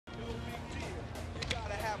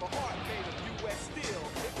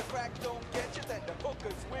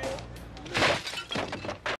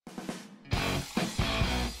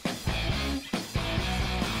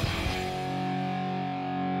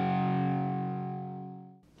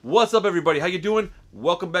What's up, everybody? How you doing?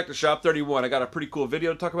 Welcome back to Shop 31. I got a pretty cool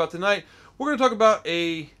video to talk about tonight. We're going to talk about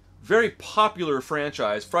a very popular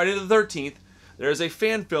franchise, Friday the 13th. There's a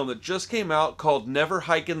fan film that just came out called Never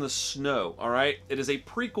Hike in the Snow, alright? It is a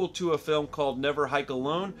prequel to a film called Never Hike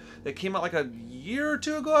Alone that came out like a year or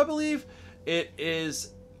two ago, I believe. It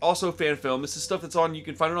is also a fan film. This is stuff that's on, you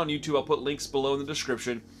can find it on YouTube. I'll put links below in the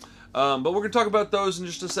description. But we're going to talk about those in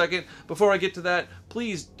just a second. Before I get to that,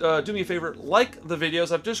 please do me a favor, like the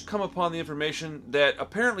videos. I've just come upon the information that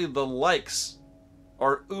apparently the likes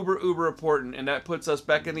are uber important, and that puts us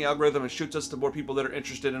back in the algorithm and shoots us to more people that are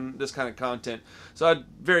interested in this kind of content. So I'd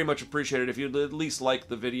very much appreciate it if you'd at least like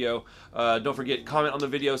the video. Don't forget, comment on the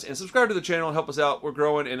videos and subscribe to the channel and help us out. We're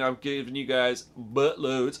growing, and I'm giving you guys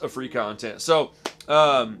buttloads of free content. So,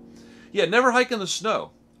 yeah, Never Hike in the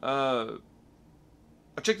Snow.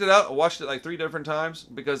 I checked it out. I watched it like 3 different times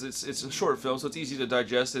because it's a short film, so it's easy to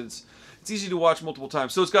digest. It's easy to watch multiple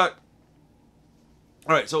times. So it's got.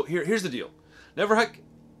 All right, so here's the deal. Never Hike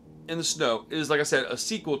in the Snow is, like I said, a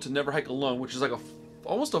sequel to Never Hike Alone, which is like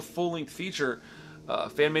almost a full-length feature,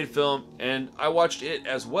 fan-made film, and I watched it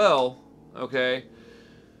as well. Okay.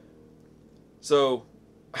 So,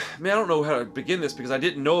 man, I don't know how to begin this because I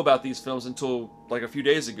didn't know about these films until like a few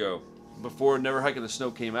days ago, before Never Hike in the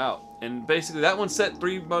Snow came out. And basically that one's set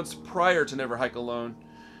 3 months prior to Never Hike Alone.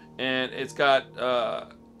 And it's got,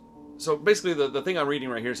 so basically the thing I'm reading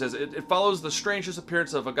right here says, it follows the strange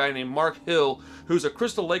disappearance of a guy named Mark Hill, who's a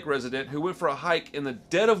Crystal Lake resident who went for a hike in the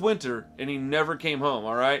dead of winter and he never came home,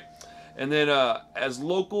 alright? And then as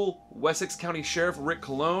local Wessex County Sheriff Rick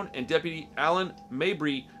Colon and Deputy Alan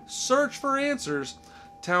Mabry search for answers,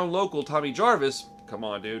 town local Tommy Jarvis, come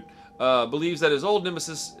on dude, believes that his old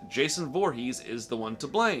nemesis, Jason Voorhees, is the one to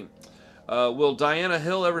blame. Will Diana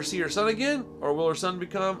Hill ever see her son again? Or will her son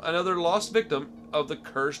become another lost victim of the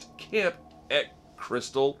cursed camp at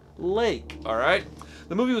Crystal Lake? Alright?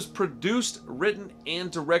 The movie was produced, written, and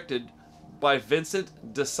directed by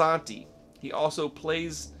Vincent DiSanti. He also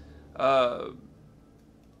plays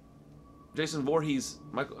Jason Voorhees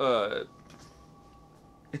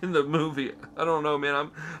in the movie. I don't know,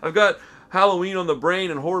 man. I've got Halloween on the brain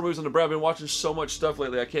and horror movies on the brain. I've been watching so much stuff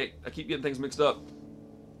lately. I keep getting things mixed up.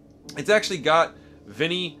 It's actually got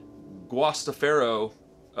Vinny Guastafaro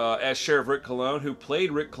as Sheriff Rick Colon, who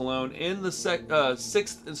played Rick Colon in the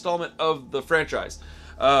 6th installment of the franchise.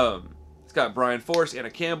 It's got Brian Force, Anna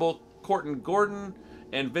Campbell, Courtney Gordon,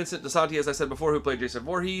 and Vincent DiSanti, as I said before, who played Jason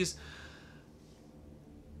Voorhees.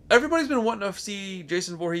 Everybody's been wanting to see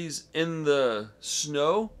Jason Voorhees in the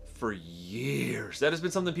snow for years. That has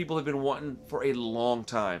been something people have been wanting for a long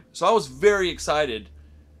time. So I was very excited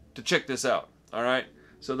to check this out. All right.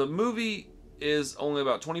 So the movie is only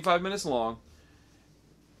about 25 minutes long.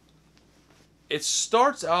 It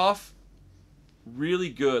starts off really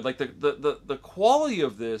good. Like the quality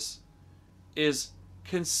of this is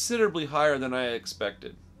considerably higher than I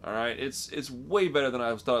expected. All right. It's way better than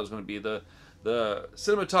I thought it was going to be. The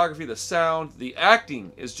cinematography, the sound, the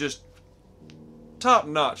acting is just top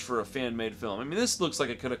notch for a fan-made film. I mean, this looks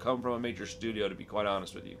like it could have come from a major studio, to be quite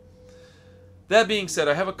honest with you. That being said,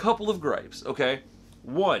 I have a couple of gripes, okay?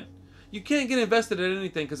 One, you can't get invested in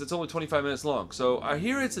anything because it's only 25 minutes long. So I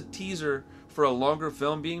hear it's a teaser for a longer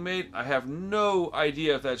film being made. I have no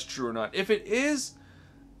idea if that's true or not. If it is,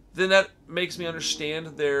 then that makes me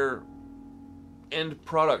understand their end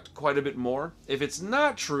product quite a bit more. If it's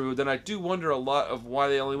not true, then I do wonder a lot of why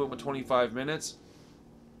they only went with 25 minutes.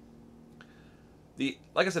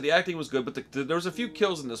 Like I said, the acting was good, but there was a few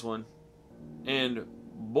kills in this one, and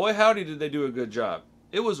boy howdy did they do a good job.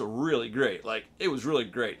 It was really great. Like, it was really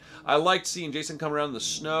great. I liked seeing Jason come around in the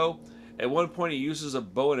snow. At one point he uses a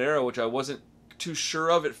bow and arrow, which I wasn't too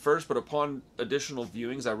sure of at first, but upon additional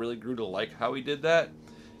viewings I really grew to like how he did that.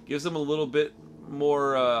 Gives him a little bit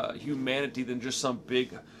more humanity than just some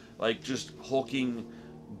big, like, just hulking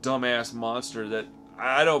dumbass monster that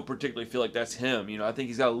I don't particularly feel like that's him. You know, I think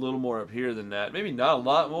he's got a little more up here than that. Maybe not a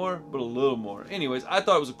lot more, but a little more. Anyways, I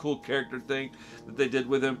thought it was a cool character thing that they did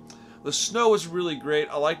with him. The snow was really great.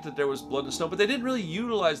 I liked that there was blood in the snow, but they didn't really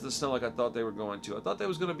utilize the snow like I thought they were going to. I thought that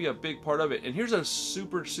was going to be a big part of it. And here's a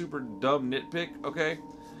super dumb nitpick, okay?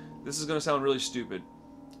 This is going to sound really stupid,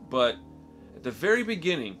 but at the very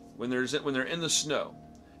beginning, when they're in the snow,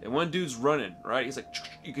 and one dude's running, right? He's like,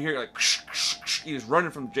 you can hear like, he's running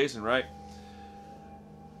from Jason, right?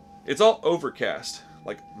 It's all overcast,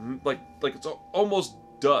 like it's almost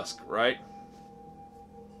dusk, right?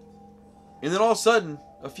 And then all of a sudden,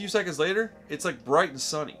 a few seconds later, it's like bright and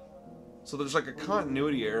sunny. So there's like a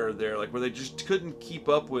continuity error there, like where they just couldn't keep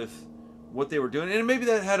up with what they were doing. And maybe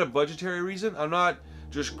that had a budgetary reason. I'm not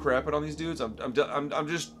just crapping on these dudes. I'm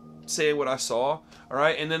just saying what I saw, all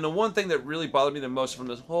right? And then the one thing that really bothered me the most from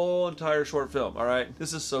this whole entire short film, all right?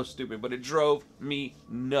 This is so stupid, but it drove me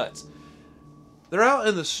nuts. They're out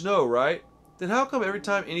in the snow, right? Then how come every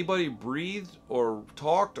time anybody breathed or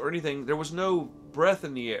talked or anything, there was no breath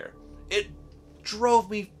in the air? It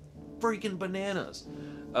drove me freaking bananas.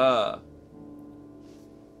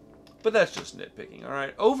 But that's just nitpicking, all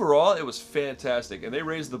right? Overall, it was fantastic, and they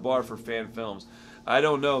raised the bar for fan films. I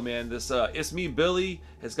don't know, man. This It's Me, Billy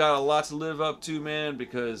has got a lot to live up to, man,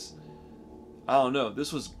 because I don't know.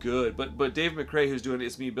 This was good. But Dave McRae, who's doing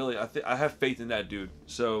It's Me, Billy, I have faith in that dude.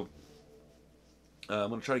 So I'm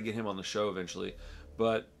going to try to get him on the show eventually.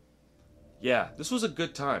 But yeah, this was a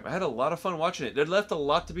good time. I had a lot of fun watching it. It left a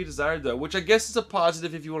lot to be desired, though, which I guess is a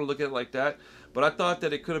positive if you want to look at it like that. But I thought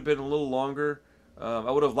that it could have been a little longer.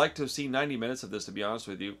 I would have liked to have seen 90 minutes of this, to be honest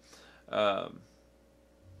with you. I'll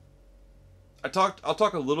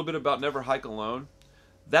talk a little bit about Never Hike Alone.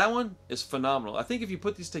 That one is phenomenal. I think if you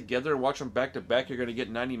put these together and watch them back to back, you're going to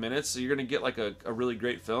get 90 minutes. So you're going to get like a really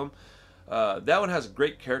great film. That one has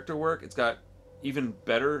great character work. It's got even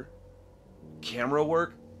better camera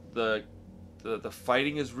work. The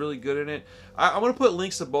fighting is really good in it. I'm going to put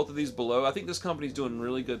links to both of these below. I think this company's doing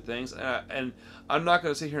really good things. And I'm not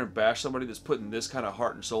going to sit here and bash somebody that's putting this kind of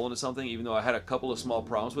heart and soul into something, even though I had a couple of small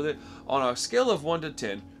problems with it. On a scale of 1 to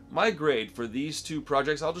 10, my grade for these two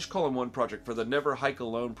projects, I'll just call them one project, for the Never Hike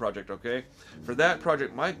Alone project, okay? For that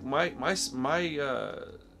project, my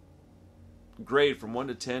grade from 1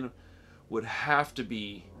 to 10 would have to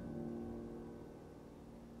be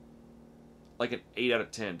like an 8 out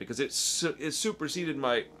of 10, because it superseded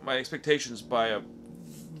my expectations by a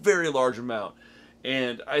very large amount.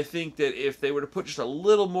 And I think that if they were to put just a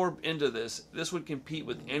little more into this, this would compete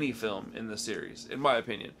with any film in the series, in my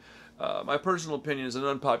opinion. My personal opinion is an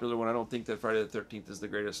unpopular one. I don't think that Friday the 13th is the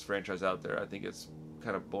greatest franchise out there. I think it's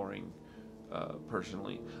kind of boring,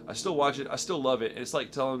 personally. I still watch it. I still love it. It's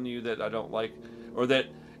like telling you that I don't like, or that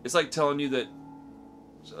it's like telling you that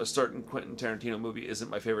a certain Quentin Tarantino movie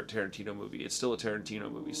isn't my favorite Tarantino movie. It's still a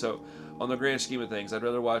Tarantino movie. So, on the grand scheme of things, I'd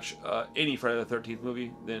rather watch any Friday the 13th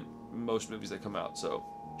movie than most movies that come out. So,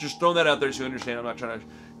 just throwing that out there so you understand. I'm not trying to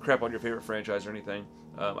crap on your favorite franchise or anything.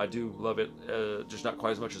 I do love it, just not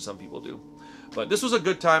quite as much as some people do. But this was a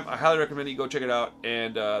good time. I highly recommend that you go check it out.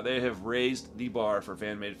 And they have raised the bar for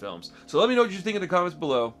fan-made films. So let me know what you think in the comments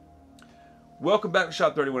below. Welcome back to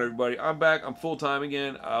Shop 31, everybody. I'm back. I'm full-time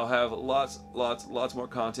again. I'll have lots more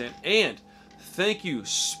content. And thank you,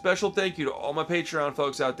 special thank you to all my Patreon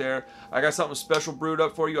folks out there. I got something special brewed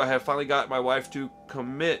up for you. I have finally got my wife to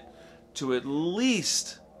commit to at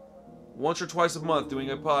least once or twice a month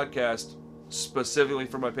doing a podcast specifically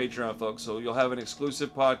for my Patreon folks. So you'll have an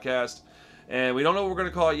exclusive podcast. And we don't know what we're going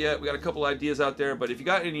to call it yet. We got a couple ideas out there. But if you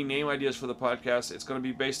got any name ideas for the podcast, it's going to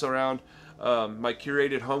be based around my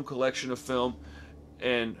curated home collection of film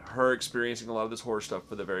and her experiencing a lot of this horror stuff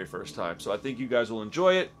for the very first time. So I think you guys will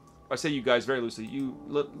enjoy it. I say you guys very loosely. You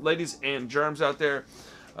ladies and germs out there.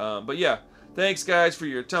 But yeah, thanks guys for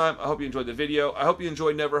your time. I hope you enjoyed the video. I hope you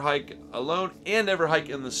enjoyed Never Hike Alone and Never Hike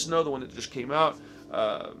in the Snow, the one that just came out.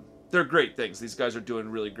 They're great things. These guys are doing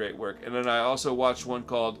really great work. And then I also watched one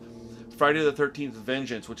called Friday the 13th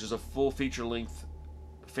Vengeance, which is a full feature-length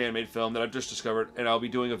fan-made film that I've just discovered, and I'll be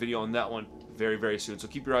doing a video on that one very, very soon. So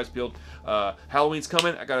keep your eyes peeled. Halloween's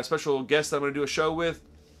coming. I got a special guest that I'm going to do a show with,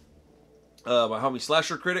 my homie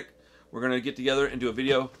Slasher Critic. We're going to get together and do a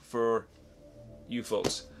video for you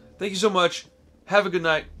folks. Thank you so much. Have a good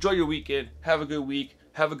night. Enjoy your weekend. Have a good week.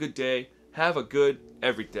 Have a good day. Have a good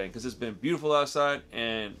everything, because it's been beautiful outside,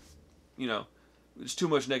 and, you know, there's too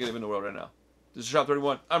much negative in the world right now. This is Shop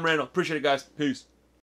 31. I'm Randall. Appreciate it, guys. Peace.